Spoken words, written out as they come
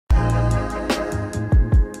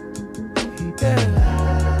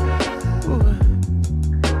yeah. Ooh.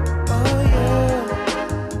 Oh yeah.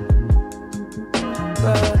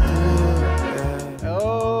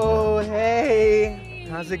 Oh hey,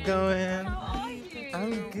 how's it going?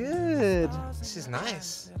 I'm good. This is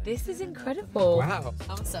nice. This is incredible. Wow.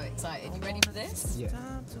 I'm so excited. You ready for this? Yeah.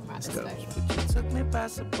 Right, let's go.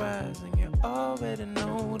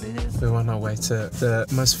 We're on our way to the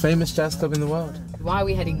most famous jazz club in the world. Why are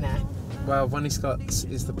we heading there? Well, Ronnie Scott's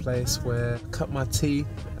is the place where I cut my teeth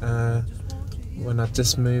when I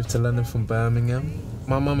just moved to London from Birmingham.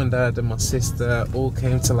 My mum and dad and my sister all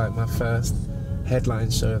came to like my first headline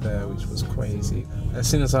show there, which was crazy. As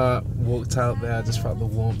soon as I walked out there, I just felt the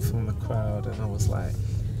warmth from the crowd and I was like,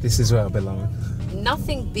 this is where I belong.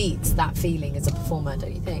 Nothing beats that feeling as a performer,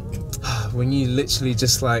 don't you think? When you literally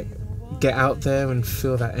just like get out there and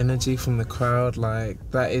feel that energy from the crowd, like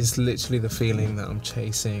that is literally the feeling that I'm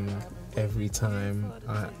chasing every time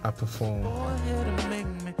I perform.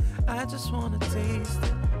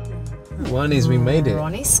 One is we made it.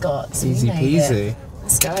 Ronnie Scott. Easy peasy.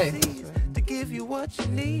 Let's go. To give you what you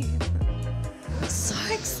need. I'm so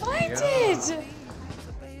excited.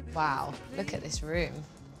 Wow, look at this room.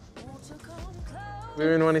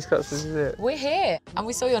 We're in Ronnie Scott's, this is it. We're here, and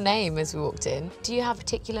we saw your name as we walked in. Do you have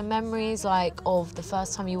particular memories, like, of the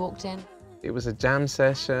first time you walked in? It was a jam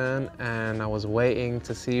session, and I was waiting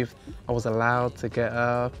to see if I was allowed to get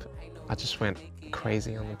up. I just went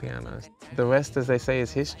crazy on the piano. The rest, as they say,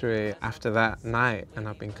 is history after that night, and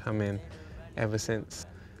I've been coming ever since.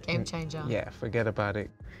 Game changer. Yeah, forget about it.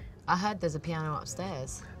 I heard there's a piano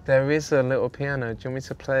upstairs. There is a little piano. Do you want me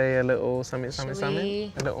to play a little something? Shall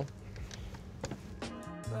A little.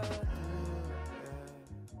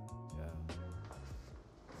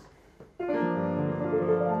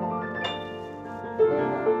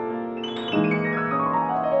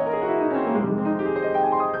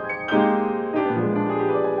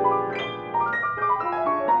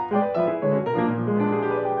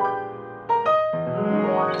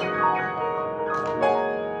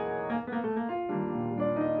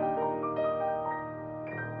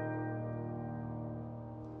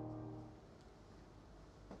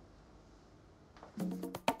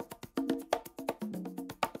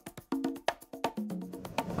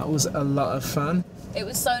 That was a lot of fun. It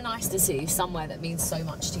was so nice to see somewhere that means so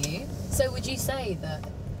much to you. So would you say that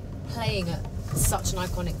playing at such an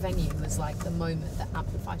iconic venue was like the moment that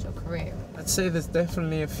amplified your career? I'd say there's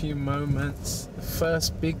definitely a few moments. The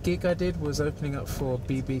first big gig I did was opening up for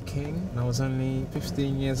B.B. King. I was only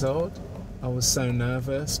 15 years old. I was so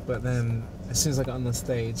nervous, but then as soon as I got on the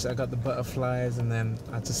stage, I got the butterflies and then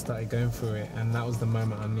I just started going for it. And that was the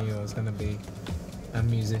moment I knew I was going to be a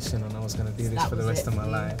musician and I was going to do this for the rest of my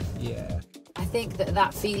life. Yeah. I think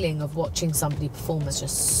that feeling of watching somebody perform is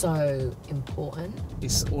just so important.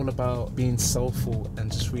 It's all about being soulful and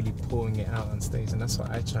just really pouring it out on stage, and that's what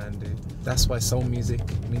I try and do. That's why soul music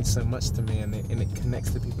means so much to me, and it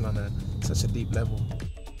connects to people on such a deep level.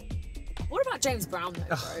 What about James Brown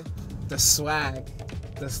though, bro? The swag,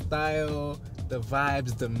 the style, the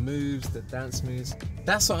vibes, the moves, the dance moves.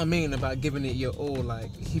 That's what I mean about giving it your all.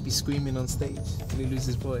 Like, he'd be screaming on stage till he loses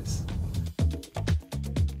his voice.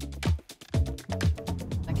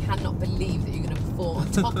 I cannot believe that you're going to perform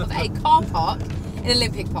on top of a car park in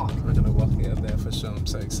Olympic Park. I'm going to walk it up there for sure. I'm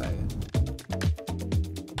so excited.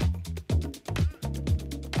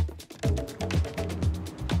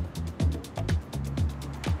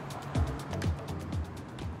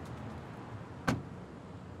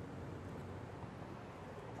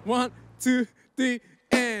 One, two, three,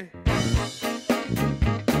 and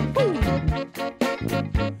woo.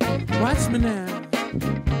 Watch me now.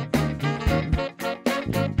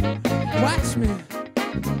 Watch me.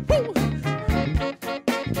 Woo.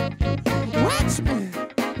 Watch me.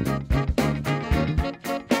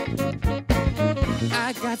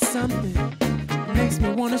 I got something that makes me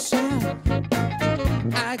wanna shout.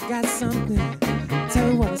 I got something, tell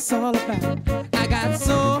you what it's all about. I got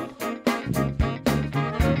soul.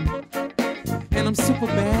 And I'm super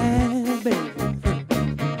bad, baby.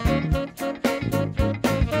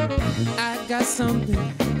 I got something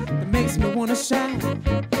that makes me wanna shout.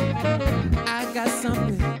 I got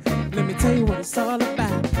something, let me tell you what it's all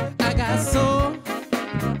about. I got soul,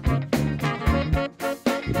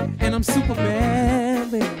 and I'm super bad,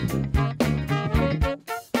 baby.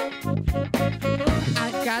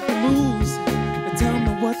 I got the moves that tell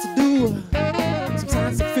me what to do.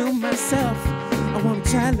 Sometimes I feel myself, I wanna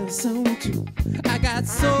try a little something with you. I got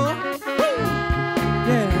soul,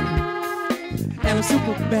 yeah, and I'm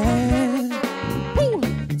super bad. Woo.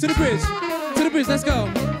 To the bridge, let's go.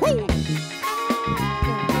 Woo.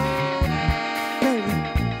 Baby,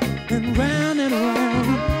 and round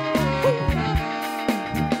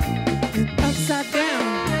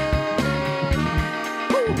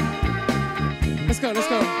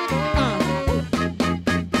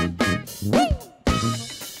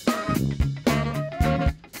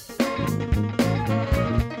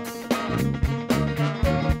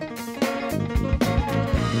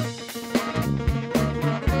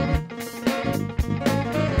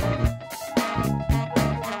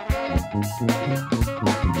I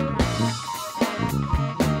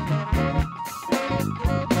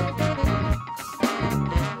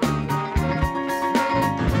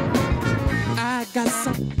got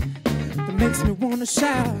something that makes me wanna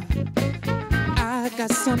shout. I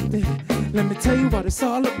got something, let me tell you what it's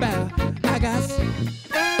all about. I got something,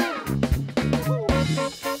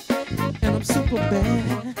 and I'm super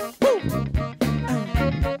bad.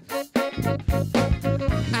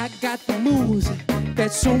 I got the moves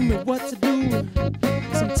that show me what to do.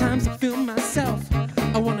 Sometimes I feel myself,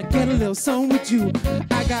 I wanna get a little song with you.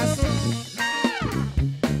 I got something,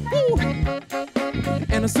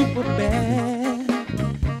 and I'm super bad.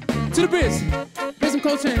 To the bridge, Reson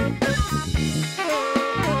Coltrane.